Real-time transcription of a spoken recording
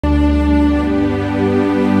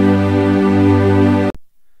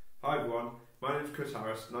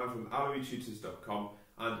and I'm from allerytutors.com,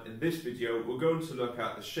 and in this video we're going to look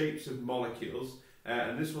at the shapes of molecules,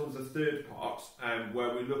 and this one's the third part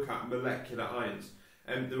where we look at molecular ions.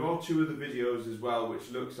 There are two other videos as well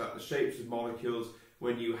which looks at the shapes of molecules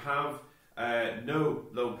when you have no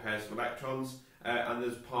lone pairs of electrons, and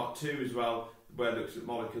there's part 2 as well where it looks at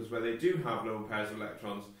molecules where they do have lone pairs of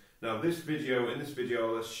electrons. Now in this video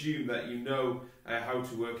I'll assume that you know how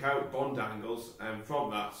to work out bond angles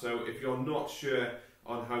from that, so if you're not sure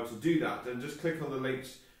on how to do that, then just click on the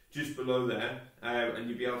links just below there and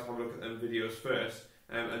you'll be able to have a look at them videos first,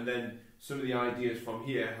 and then some of the ideas from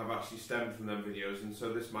here have actually stemmed from them videos, and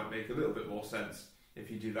so this might make a little bit more sense if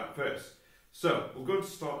you do that first. So we're going to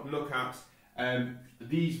start and look at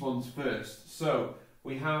these ones first. So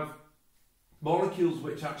we have molecules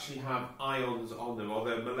which actually have ions on them, or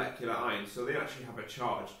they're molecular ions, so they actually have a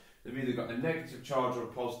charge. They've either got a negative charge or a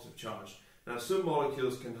positive charge. Now some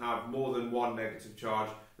molecules can have more than one negative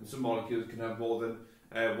charge, and some molecules can have more than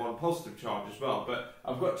one positive charge as well. But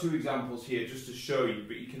I've got 2 examples here just to show you,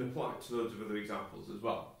 but you can apply it to loads of other examples as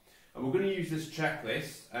well. And we're going to use this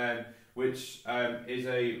checklist, which is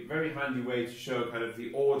a very handy way to show kind of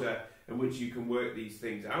the order in which you can work these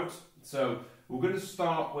things out. So we're going to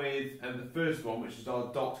start with the first one, which is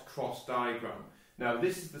our dot cross diagram. Now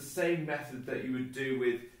this is the same method that you would do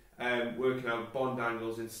with working out bond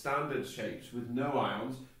angles in standard shapes with no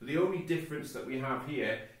ions, but the only difference that we have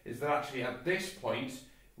here is that actually at this point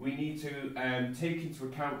we need to take into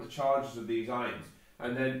account the charges of these ions,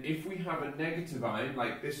 and then if we have a negative ion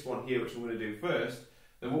like this one here, which I'm going to do first,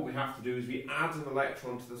 then what we have to do is we add an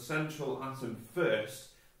electron to the central atom first,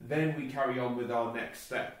 then we carry on with our next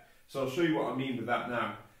step. So I'll show you what I mean with that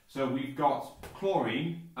now. So we've got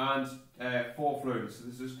chlorine and 4 fluorines. So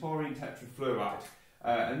this is chlorine tetrafluoride,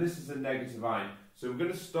 and this is a negative ion. So we're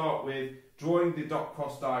going to start with drawing the dot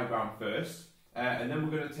cross diagram first, and then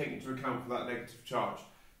we're going to take into account for that negative charge.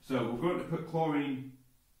 So we're going to put chlorine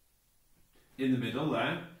in the middle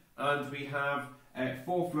there, and we have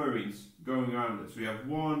 4 fluorines going around it. So we have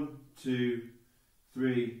 1, 2,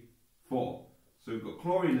 3, 4. So we've got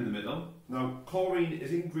chlorine in the middle. Now chlorine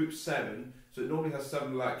is in group 7, so it normally has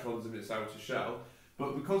 7 electrons in its outer shell,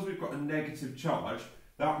 but because we've got a negative charge,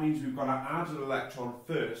 that means we've got to add an electron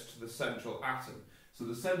first to the central atom. So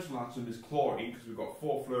the central atom is chlorine because we've got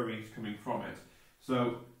 4 fluorines coming from it.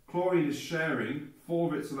 So chlorine is sharing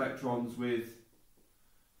 4 of its electrons with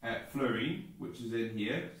fluorine, which is in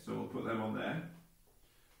here, so we'll put them on there.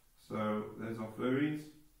 So there's our fluorines.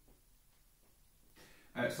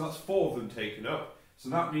 So that's 4 of them taken up. So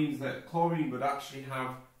that means that chlorine would actually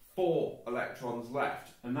have 4 electrons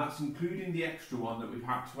left, and that's including the extra one that we've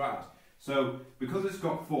had to add. So because it's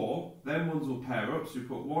got 4, then ones will pair up, so we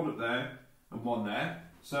put 1 up there and 1 there.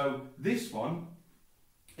 So this one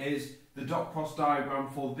is the dot cross diagram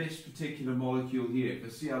for this particular molecule here, for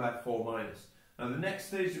ClF4-. Now the next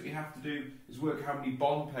stage that we have to do is work how many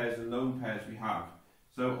bond pairs and lone pairs we have.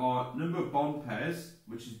 So our number of bond pairs,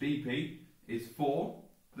 which is BP, is 4.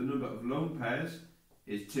 The number of lone pairs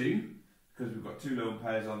is 2, because we've got 2 lone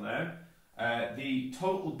pairs on there. The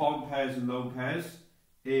total bond pairs and lone pairs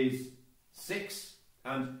is 6,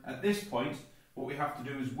 and at this point what we have to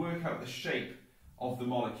do is work out the shape of the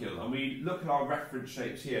molecule, and we look at our reference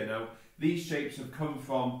shapes here. Now these shapes have come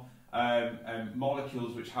from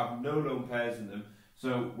molecules which have no lone pairs in them,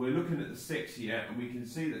 so we're looking at the 6 here, and we can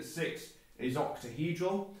see that 6 is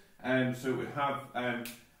octahedral, so it would have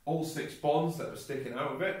all 6 bonds that are sticking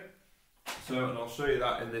out of it. So, and I'll show you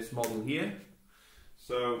that in this model here.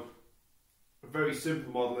 So a very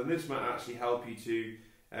simple model, and this might actually help you to,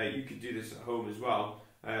 you could do this at home as well,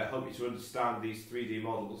 help you to understand these 3D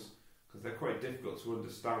models, because they're quite difficult to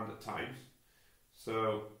understand at times.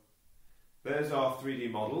 So there's our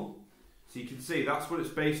 3D model. So you can see that's what it's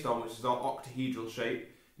based on, which is our octahedral shape.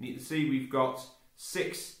 And you can see we've got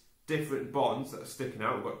 6 different bonds that are sticking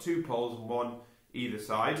out. We've got 2 poles and 1 either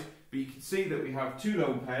side, but you can see that we have 2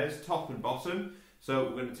 lone pairs, top and bottom. So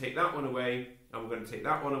we're going to take that one away, and we're going to take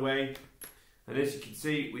that one away, and as you can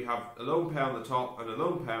see we have a lone pair on the top and a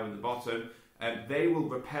lone pair on the bottom, and they will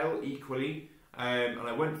repel equally, and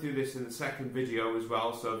I went through this in the second video as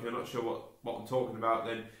well, so if you're not sure what I'm talking about,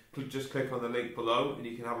 then just click on the link below and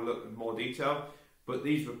you can have a look in more detail. But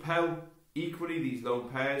these repel equally, these lone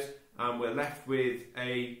pairs, and we're left with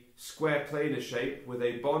a square planar shape with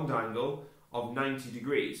a bond angle of 90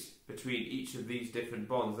 degrees between each of these different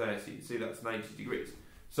bonds there. So you can see that's 90 degrees.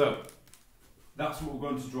 So that's what we're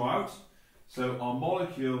going to draw out. So our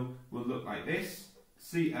molecule will look like this.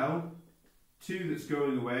 Cl, 2 that's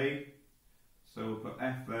going away, so we'll put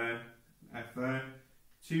F there,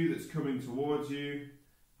 2 that's coming towards you,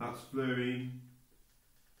 that's fluorine,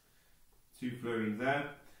 2 fluorines there.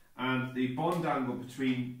 And the bond angle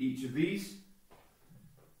between each of these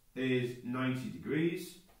is 90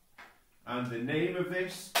 degrees. And the name of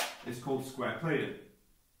this is called square plating.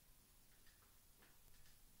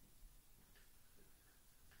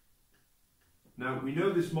 Now, we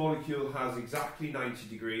know this molecule has exactly 90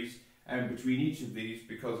 degrees between each of these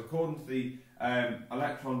because according to the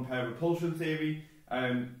electron pair repulsion theory,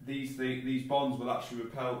 these bonds will actually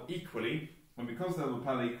repel equally, and because they'll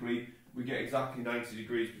repel equally, we get exactly 90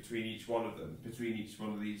 degrees between each one of them, between each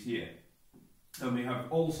one of these here. And we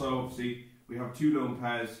have also, obviously, we have 2 lone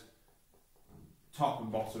pairs, top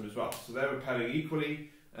and bottom as well. So they're repelling equally,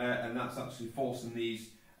 and that's actually forcing these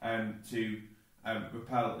to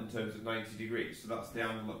repel in terms of 90 degrees. So that's the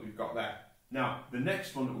angle that we've got there. Now, the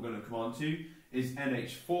next one that we're going to come on to is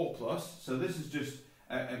NH4+. So this is just,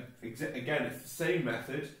 again, it's the same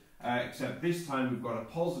method, except this time we've got a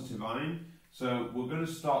positive ion. So we're going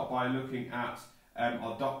to start by looking at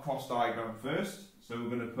our dot cross diagram first. So we're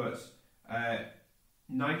going to put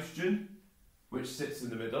nitrogen, which sits in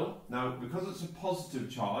the middle. Now, because it's a positive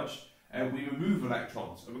charge, we remove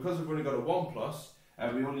electrons. And because we've only got a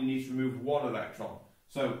 1+, we only need to remove 1 electron.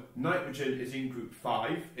 So nitrogen is in group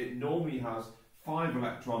 5. It normally has 5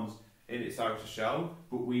 electrons in its outer shell,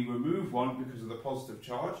 but we remove 1 because of the positive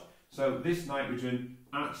charge. So this nitrogen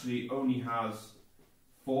actually only has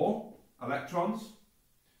 4 electrons.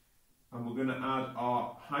 And we're going to add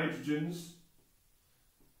our hydrogens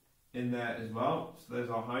in there as well. So there's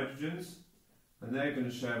our hydrogens. And they're going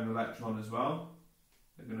to share an electron as well.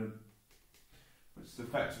 They're going to, which is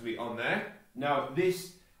effectively on there. Now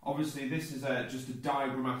this, obviously this is just a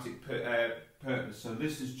diagrammatic purpose, so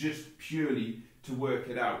this is just purely to work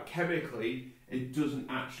it out. Chemically, it doesn't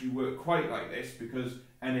actually work quite like this because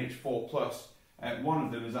NH4+, one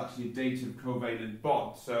of them is actually a dative covalent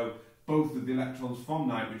bond, so both of the electrons from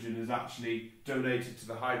nitrogen is actually donated to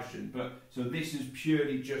the hydrogen. But so this is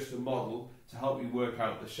purely just a model to help you work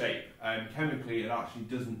out the shape. Chemically, it actually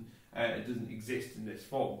doesn't exist in this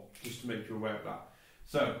form, just to make you aware of that.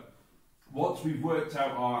 So once we've worked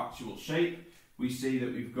out our actual shape, we see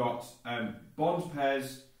that we've got bond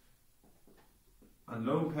pairs and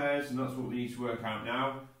lone pairs, and that's what we need to work out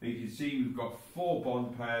now. And you can see we've got 4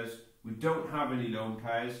 bond pairs, we don't have any lone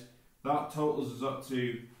pairs. That totals us up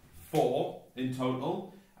to 4 in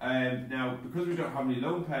total. Now, because we don't have any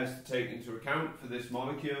lone pairs to take into account for this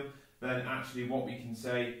molecule, then actually what we can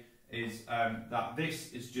say is that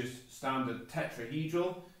this is just standard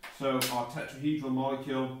tetrahedral. So our tetrahedral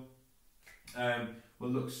molecule will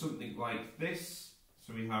look something like this.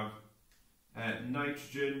 So we have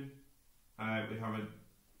nitrogen, we have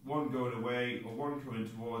one going away or one coming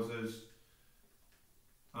towards us,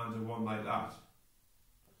 and a one like that.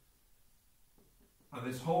 And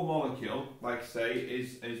this whole molecule, like I say,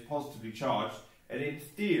 is positively charged, and in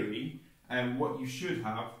theory, what you should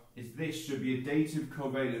have is this should be a dative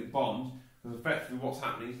covalent bond, because effectively what's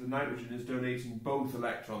happening is the nitrogen is donating both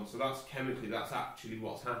electrons, so that's chemically, that's actually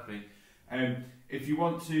what's happening. If you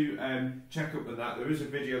want to check up on that, there is a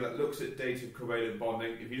video that looks at dative covalent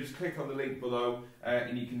bonding. If you just click on the link below,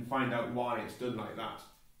 and you can find out why it's done like that.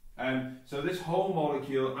 So this whole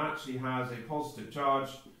molecule actually has a positive charge,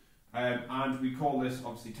 and we call this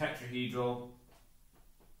obviously tetrahedral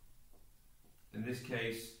in this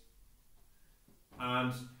case,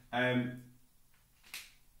 and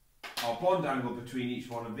our bond angle between each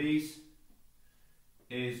one of these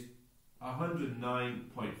is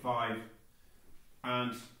 109.5,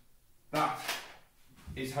 and that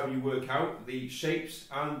is how you work out the shapes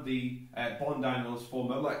and the bond angles for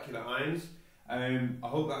molecular ions. I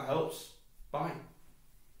hope that helps. Bye.